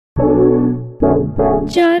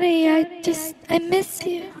Jonny, I miss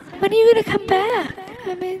you. When are you gonna come back?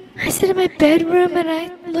 I mean, I sit in my bedroom and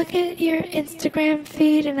I look at your Instagram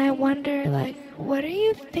feed and I wonder, like, what are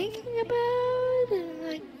you thinking about? And,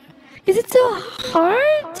 like, is it so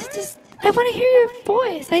hard to just... I want to hear your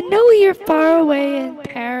voice. I know you're far away in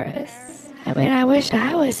Paris. I mean, I wish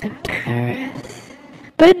I was in Paris.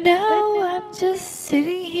 But no, I'm just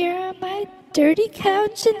sitting here on my dirty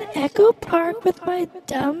couch in Echo Park with my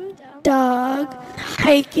dumb dog,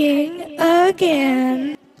 hiking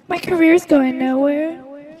again. My career's going nowhere.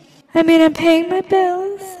 I mean, I'm paying my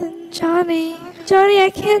bills, and Jonny,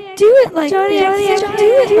 I can't do it like this. Jonny, I can't do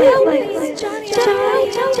it like this.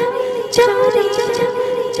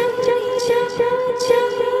 Jonny.